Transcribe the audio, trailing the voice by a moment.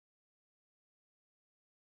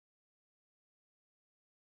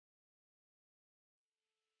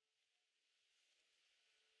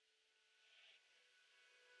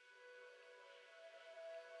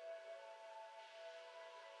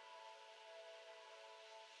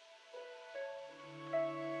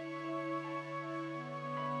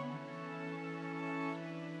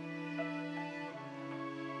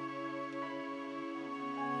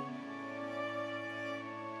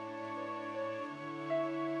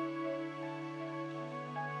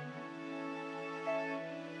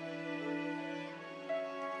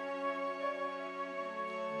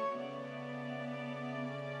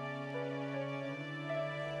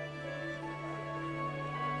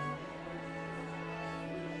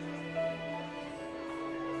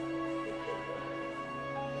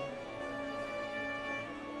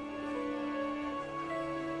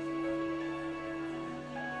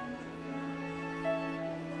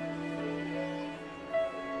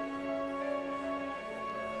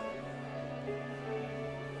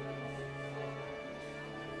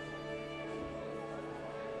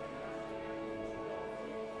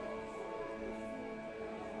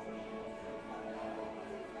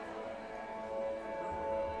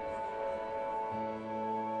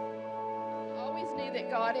knew that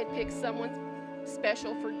God had picked someone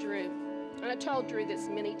special for Drew. And I told Drew this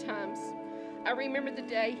many times. I remember the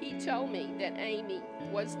day he told me that Amy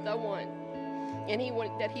was the one, and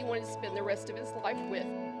that he wanted to spend the rest of his life with.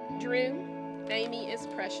 Drew, Amy is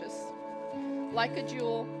precious. Like a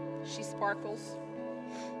jewel, she sparkles.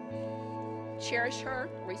 Cherish her,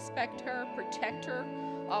 respect her, protect her,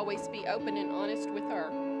 always be open and honest with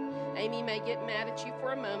her. Amy may get mad at you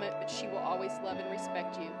for a moment, but she will always love and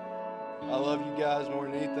respect you. I love you guys more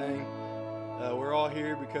than anything. We're all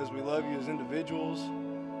here because we love you as individuals,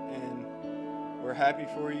 and we're happy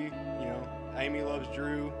for you. You know, Amy loves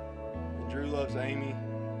Drew, and Drew loves Amy,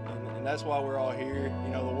 and that's why we're all here.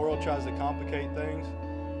 You know, the world tries to complicate things,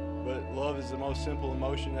 but love is the most simple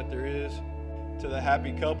emotion that there is. To the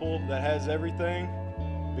happy couple that has everything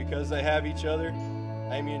because they have each other,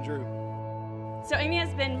 Amy and Drew. So Amy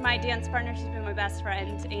has been my dance partner, she's been my best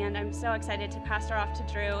friend, and I'm so excited to pass her off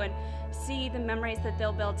to Drew and see the memories that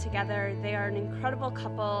they'll build together. They are an incredible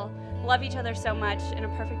couple, love each other so much, and a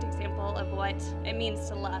perfect example of what it means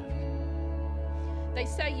to love. They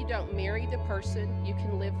say you don't marry the person you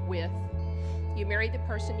can live with. You marry the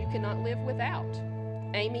person you cannot live without.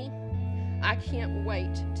 Amy, I can't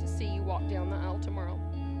wait to see you walk down the aisle tomorrow.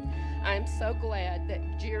 I am so glad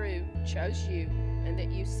that Drew chose you and that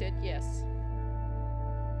you said yes.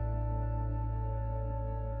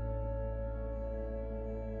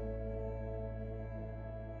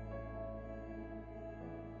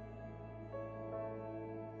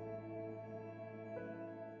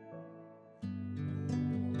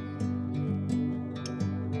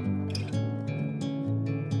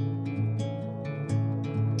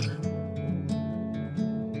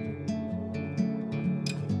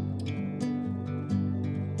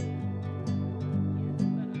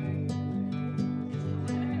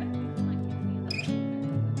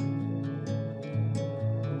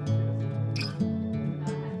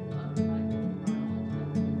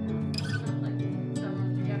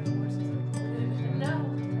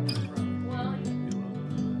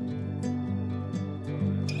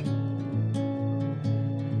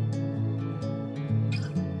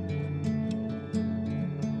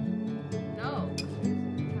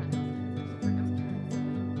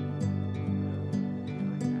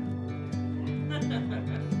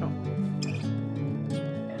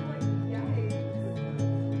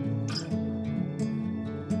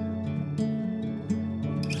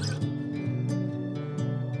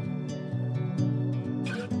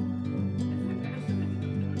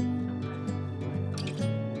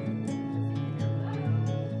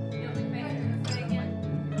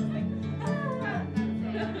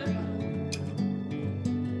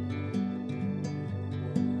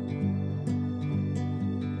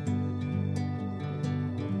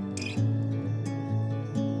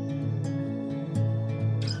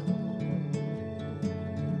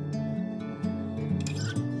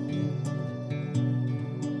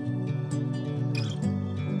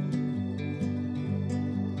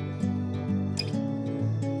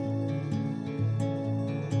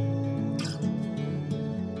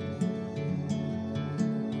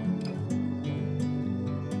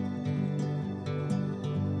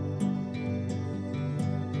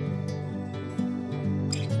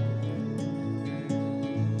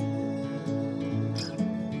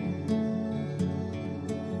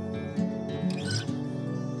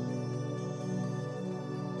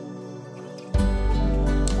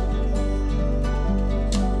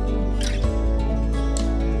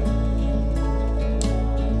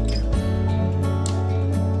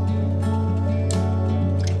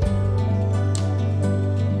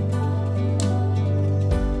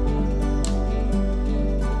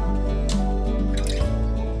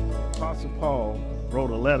 Wrote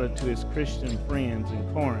a letter to his Christian friends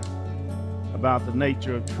in Corinth about the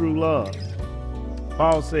nature of true love.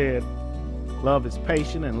 Paul said, love is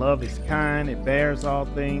patient and love is kind. It bears all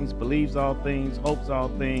things, believes all things, hopes all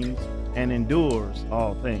things, and endures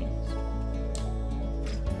all things.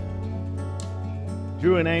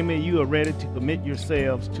 Drew and Amy, you are ready to commit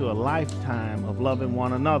yourselves to a lifetime of loving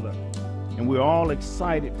one another. And we're all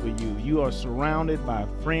excited for you. You are surrounded by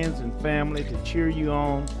friends and family to cheer you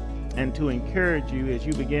on and to encourage you as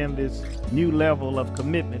you begin this new level of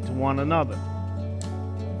commitment to one another.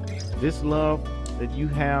 This love that you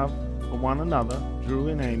have for one another, Drew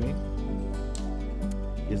and Amy,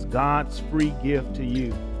 is God's free gift to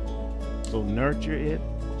you. So nurture it,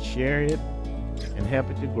 share it, and help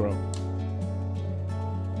it to grow.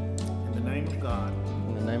 In the name of God.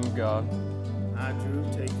 In the name of God. I, Drew,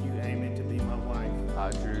 take you, Amy, to be my wife.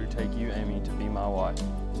 I, Drew, take you, Amy, to be my wife.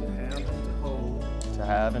 To have and to hold. To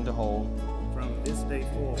have and to hold. From this day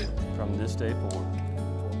forward. From this day forward.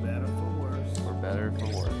 For better, for worse. For better for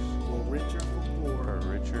worse, for richer for poor, for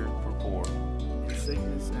richer for poor, in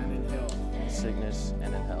sickness and in health, in sickness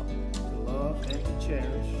and in health, to love and to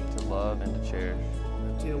cherish, to love and to cherish,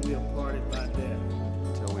 until we are parted by death.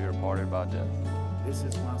 until we are parted by death. This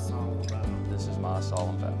is my solemn vow. This is my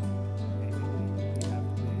solemn vow.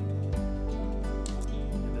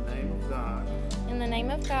 In the name of God, In the name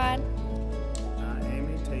of God, I,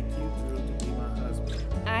 Amy, take you, Drew, to be my husband,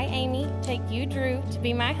 I, Amy, take you, Drew, to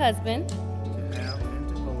be my husband,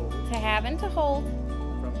 to have and to hold,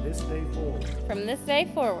 from this day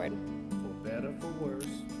forward, for better, for worse,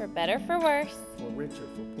 for better, for worse, for richer,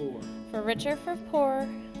 for poor, for richer, for poor,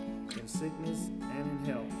 in sickness and in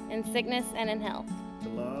health, in sickness and in health, to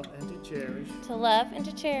love and to cherish, to love and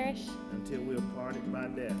to cherish, until we are parted by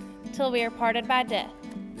death. till we are parted by death.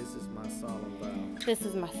 This is my solemn vow. This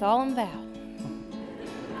is my solemn vow.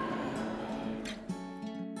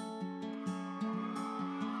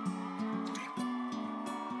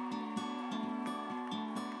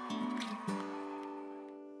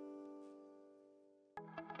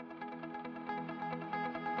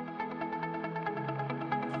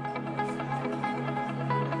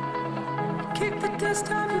 Kick the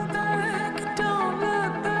dust off your back.